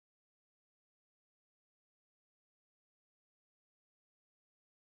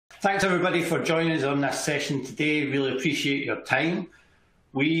Thanks everybody for joining us on this session today. Really appreciate your time.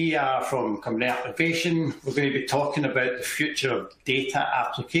 We are from company Appnovation. We're going to be talking about the future of data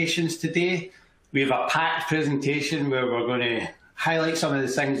applications today. We have a packed presentation where we're going to highlight some of the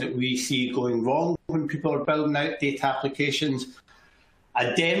things that we see going wrong when people are building out data applications,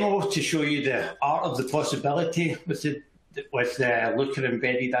 a demo to show you the art of the possibility with Looker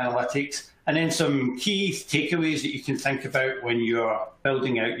embedded analytics, and then some key takeaways that you can think about when you're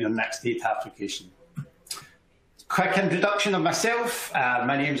building out your next data application. Quick introduction of myself.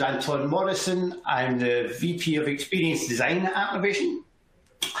 My name is Anton Morrison. I'm the VP of Experience Design at Appnovation.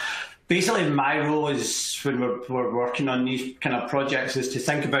 Basically, my role is when we're working on these kind of projects is to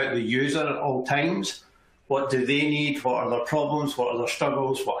think about the user at all times. What do they need? What are their problems? What are their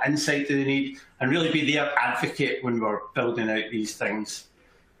struggles? What insight do they need? And really be their advocate when we're building out these things.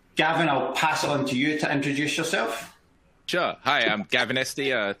 Gavin, I'll pass it on to you to introduce yourself. Sure. Hi, I'm Gavin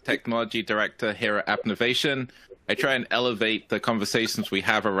Estey, a technology director here at Appnovation. I try and elevate the conversations we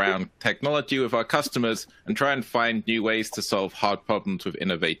have around technology with our customers and try and find new ways to solve hard problems with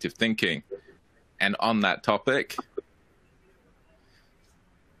innovative thinking. And on that topic,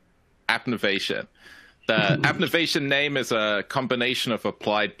 Appnovation. The Appnovation name is a combination of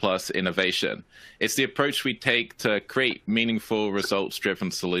applied plus innovation. It's the approach we take to create meaningful,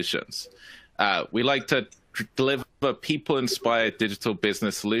 results-driven solutions. We like to deliver people-inspired digital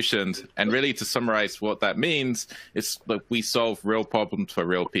business solutions, and really to summarize what that means is that we solve real problems for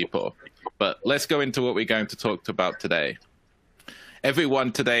real people. But let's go into what we're going to talk about today.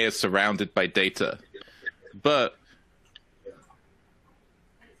 Everyone today is surrounded by data, but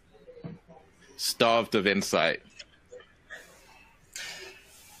starved of insight.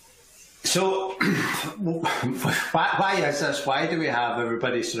 So why is this? Why do we have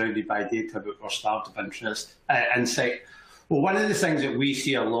everybody surrounded by data but we're starved of insight? Well, one of the things that we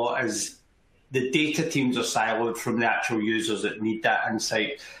see a lot is the data teams are siloed from the actual users that need that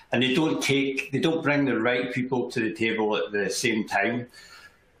insight, and they don't bring the right people to the table at the same time.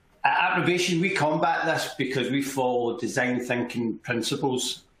 At Appnovation, we combat this because we follow design thinking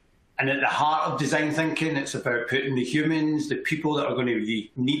principles. And at the heart of design thinking, it's about putting the humans, the people that are going to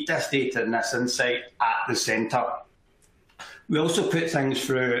need this data and this insight at the centre. We also put things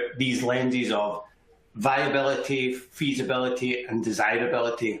through these lenses of viability, feasibility, and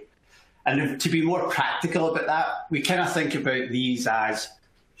desirability. And to be more practical about that, we kind of think about these as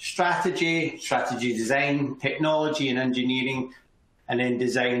strategy design, technology and engineering, and then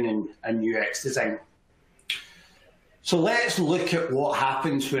design and UX design. So let's look at what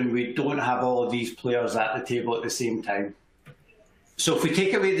happens when we don't have all of these players at the table at the same time. So if we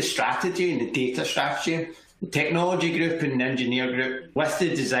take away the strategy and the data strategy, the technology group and the engineer group with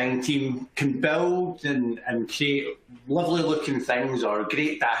the design team can build and create lovely looking things or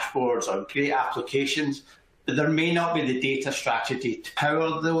great dashboards or great applications, but there may not be the data strategy to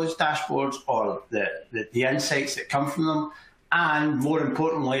power those dashboards or the insights that come from them. And more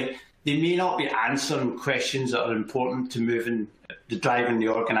importantly, they may not be answering questions that are important to driving the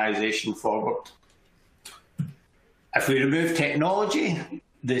organisation forward. If we remove technology,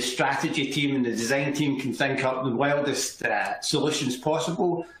 the strategy team and the design team can think up the wildest solutions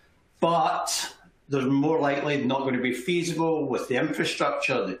possible, but they're more likely not going to be feasible with the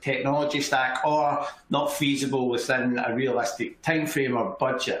infrastructure, the technology stack, or not feasible within a realistic time frame or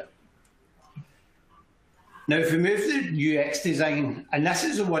budget. Now, if we move to UX design, and this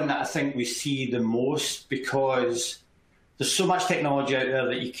is the one that I think we see the most because there's so much technology out there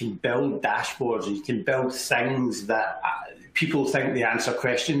that you can build dashboards and you can build things that people think they answer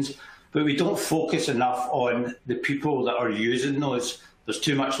questions, but we don't focus enough on the people that are using those. There's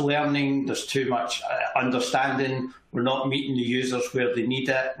too much learning, there's too much understanding, we're not meeting the users where they need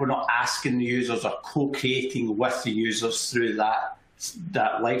it, we're not asking the users or co-creating with the users through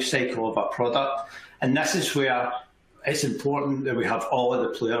that life cycle of a product. And this is where it's important that we have all of the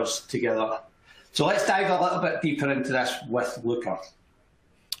players together. So let's dive a little bit deeper into this with Looker.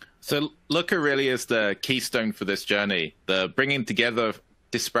 So Looker really is the keystone for this journey, the bringing together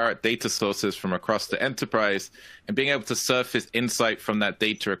disparate data sources from across the enterprise and being able to surface insight from that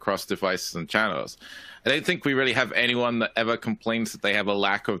data across devices and channels. I don't think we really have anyone that ever complains that they have a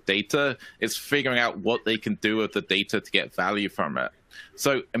lack of data. It's figuring out what they can do with the data to get value from it.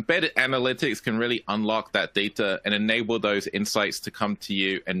 So embedded analytics can really unlock that data and enable those insights to come to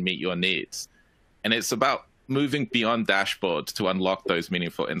you and meet your needs. And it's about moving beyond dashboards to unlock those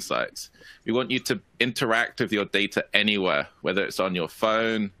meaningful insights. We want you to interact with your data anywhere, whether it's on your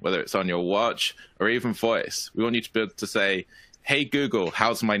phone, whether it's on your watch, or even voice. We want you to be able to say, hey, Google,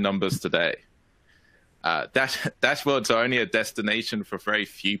 how's my numbers today? Dashboards are only a destination for very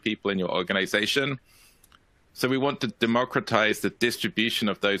few people in your organization. So we want to democratize the distribution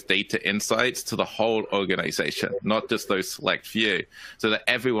of those data insights to the whole organization, not just those select few, so that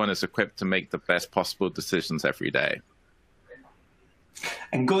everyone is equipped to make the best possible decisions every day.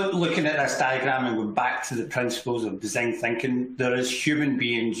 And looking at this diagram and going back to the principles of design thinking, there is human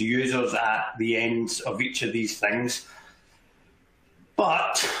beings, users at the ends of each of these things.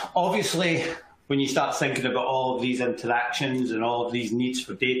 But obviously, when you start thinking about all of these interactions and all of these needs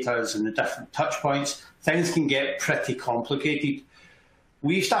for data and the different touch points, things can get pretty complicated.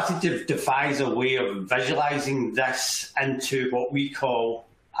 We started to devise a way of visualizing this into what we call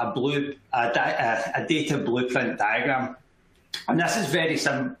a data blueprint diagram. And this is very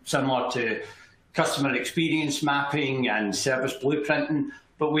similar to customer experience mapping and service blueprinting,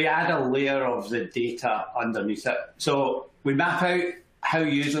 but we add a layer of the data underneath it. So we map out how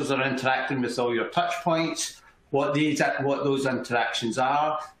users are interacting with all your touch points, what those interactions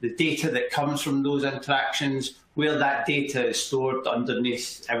are, the data that comes from those interactions, where that data is stored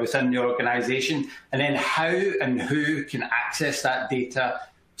underneath within the organization, and then how and who can access that data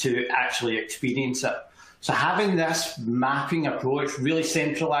to actually experience it. So having this mapping approach really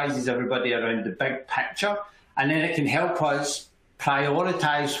centralizes everybody around the big picture, and then it can help us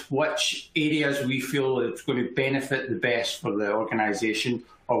prioritize which areas we feel is going to benefit the best for the organization,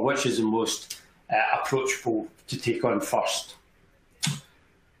 or which is the most approachable to take on first.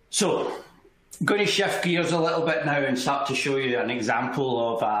 So I'm going to shift gears a little bit now and start to show you an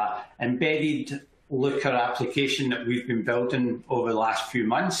example of an embedded Looker application that we've been building over the last few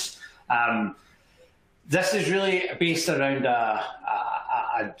months. This is really based around a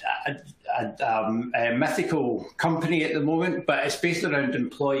mythical company at the moment, but it's based around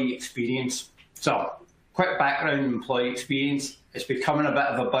employee experience. So, quick background on employee experience. It's becoming a bit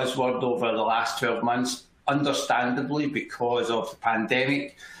of a buzzword over the last 12 months, understandably because of the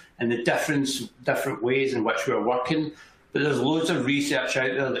pandemic and the different ways in which we're working. But there's loads of research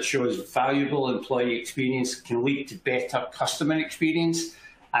out there that shows valuable employee experience can lead to better customer experience,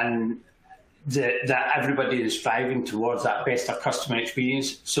 and that everybody is striving towards that better customer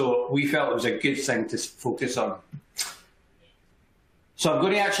experience. So we felt it was a good thing to focus on. So I'm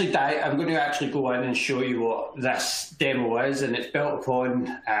going to actually go in and show you what this demo is, and it's built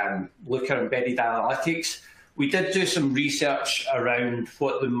upon Looker Embedded Analytics. We did do some research around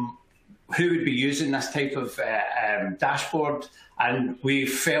who would be using this type of dashboard, and we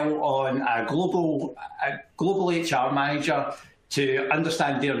fell on a global HR manager to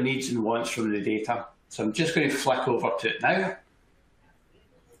understand their needs and wants from the data. So I'm just going to flick over to it now.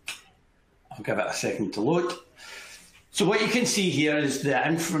 I'll give it a second to load. So what you can see here is the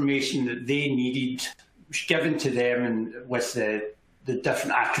information that they needed given to them, and with the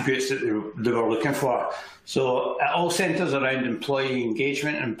different attributes that they were looking for. So it all centers around employee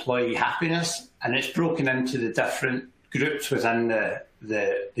engagement and employee happiness, and it's broken into the different groups within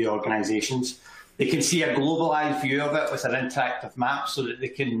the organizations. They can see a globalized view of it with an interactive map so that they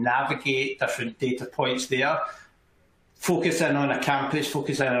can navigate different data points there, focus in on a campus,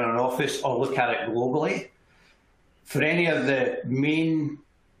 focus in on an office, or look at it globally. For any of the main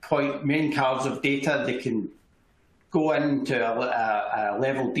cards of data, they can go into a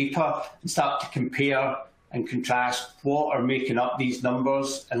level deeper and start to compare and contrast what are making up these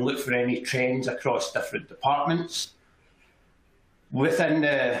numbers and look for any trends across different departments. Within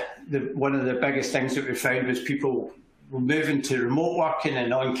one of the biggest things that we found was people were moving to remote working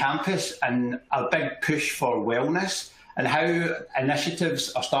and on campus, and a big push for wellness, and how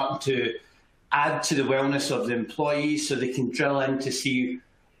initiatives are starting to add to the wellness of the employees so they can drill in to see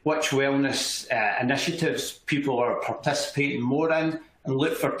which wellness initiatives people are participating more in, and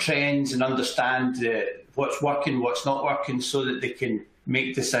look for trends and understand what's working, what's not working, so that they can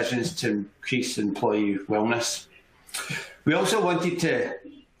make decisions to increase employee wellness. We also wanted to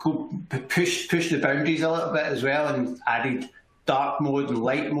push the boundaries a little bit as well, and added dark mode and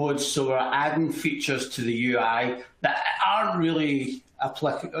light modes. So we're adding features to the UI that aren't really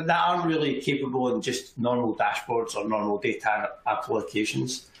applicable, that aren't really capable in just normal dashboards or normal data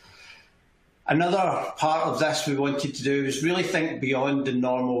applications. Another part of this we wanted to do is really think beyond the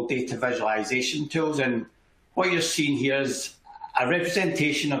normal data visualization tools, and what you're seeing here is a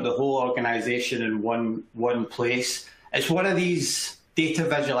representation of the whole organization in one place. It's one of these data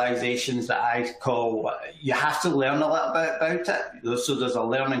visualizations that I call, you have to learn a little bit about it, so there's a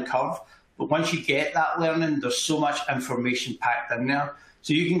learning curve. But once you get that learning, there's so much information packed in there.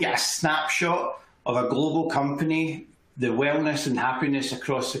 So you can get a snapshot of a global company, the wellness and happiness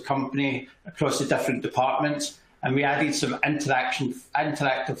across the company, across the different departments. And we added some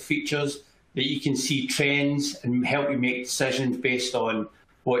interactive features that you can see trends and help you make decisions based on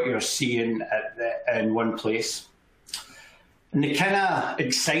what you're seeing in one place. And the kind of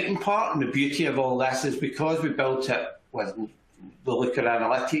exciting part and the beauty of all this is because we built it with the Looker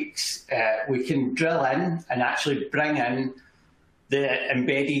Analytics, we can drill in and actually bring in the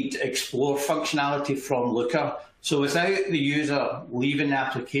embedded Explore functionality from Looker. So without the user leaving the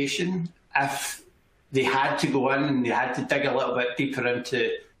application, if they had to go in and they had to dig a little bit deeper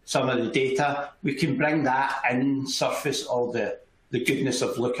into some of the data, we can bring that in, surface all the goodness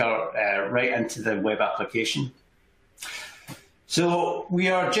of Looker right into the web application. So we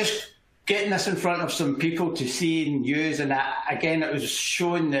are just getting this in front of some people to see and use, and that, again, it was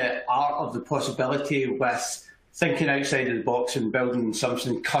showing the art of the possibility with thinking outside of the box and building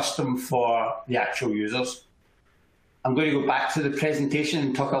something custom for the actual users. I'm going to go back to the presentation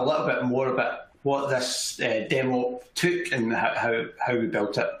and talk a little bit more about what this demo took and how we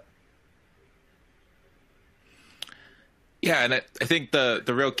built it. Yeah, and I think the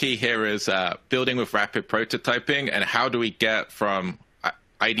real key here is building with rapid prototyping, and how do we get from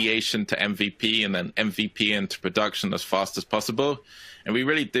ideation to MVP and then MVP into production as fast as possible. And we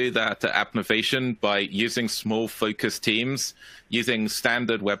really do that at Appnovation by using small focused teams, using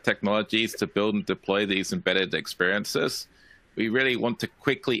standard web technologies to build and deploy these embedded experiences. We really want to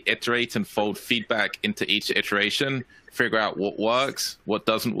quickly iterate and fold feedback into each iteration, figure out what works, what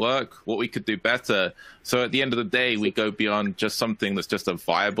doesn't work, what we could do better. So at the end of the day, we go beyond just something that's just a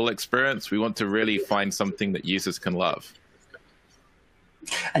viable experience. We want to really find something that users can love.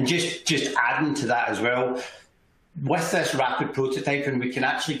 And just adding to that as well, with this rapid prototyping, we can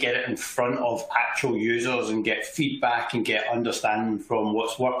actually get it in front of actual users and get feedback and get understanding from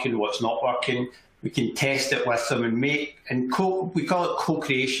what's working, what's not working. We can test it with them and we call it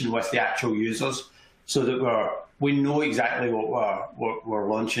co-creation with the actual users, so that we know exactly what we're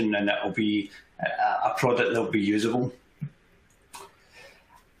launching, and it'll be a product that'll be usable.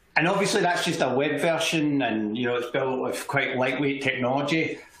 And obviously that's just a web version, and it's built with quite lightweight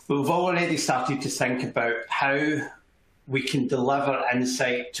technology. But we've already started to think about how we can deliver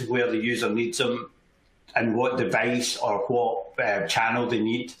insight to where the user needs them and what device or what channel they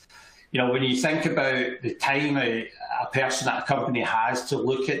need. When you think about the time a person at a company has to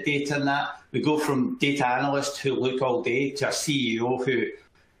look at data and that, we go from data analysts who look all day to a CEO who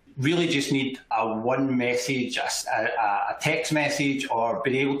really just need a one message, a text message, or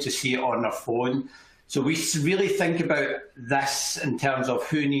being able to see it on their phone. So we really think about this in terms of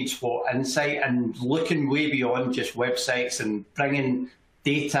who needs what insight and looking way beyond just websites and bringing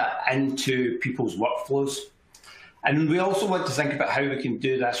data into people's workflows. And we also want to think about how we can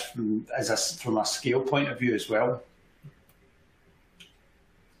do this from a scale point of view as well.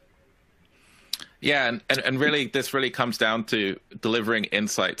 Yeah, and really, this really comes down to delivering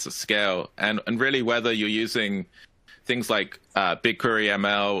insights at scale, and really whether you're using things like BigQuery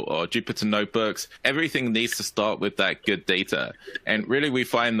ML or Jupyter Notebooks, everything needs to start with that good data. And really, we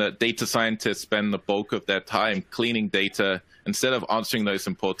find that data scientists spend the bulk of their time cleaning data instead of answering those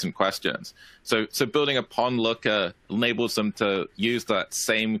important questions. So building upon Looker enables them to use that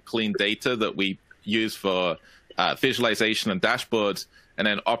same clean data that we use for visualization and dashboards, and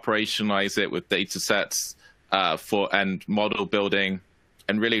then operationalize it with data sets and model building,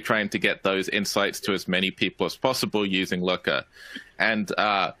 and really trying to get those insights to as many people as possible using Looker. And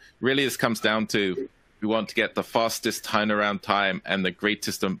really this comes down to, we want to get the fastest turnaround time and the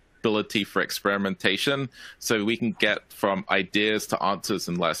greatest ability for experimentation, so we can get from ideas to answers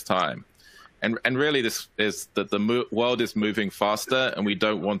in less time. And really this is that the world is moving faster, and we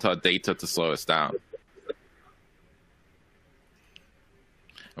don't want our data to slow us down.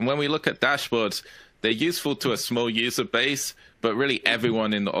 And when we look at dashboards, they're useful to a small user base, but really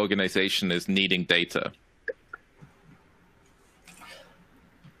everyone in the organization is needing data.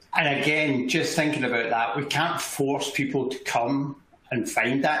 And again, just thinking about that, we can't force people to come and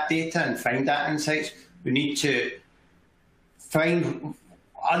find that data and find that insights. We need to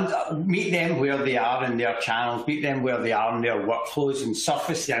meet them where they are in their channels, meet them where they are in their workflows, and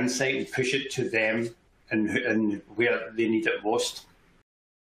surface the insight and push it to them and where they need it most.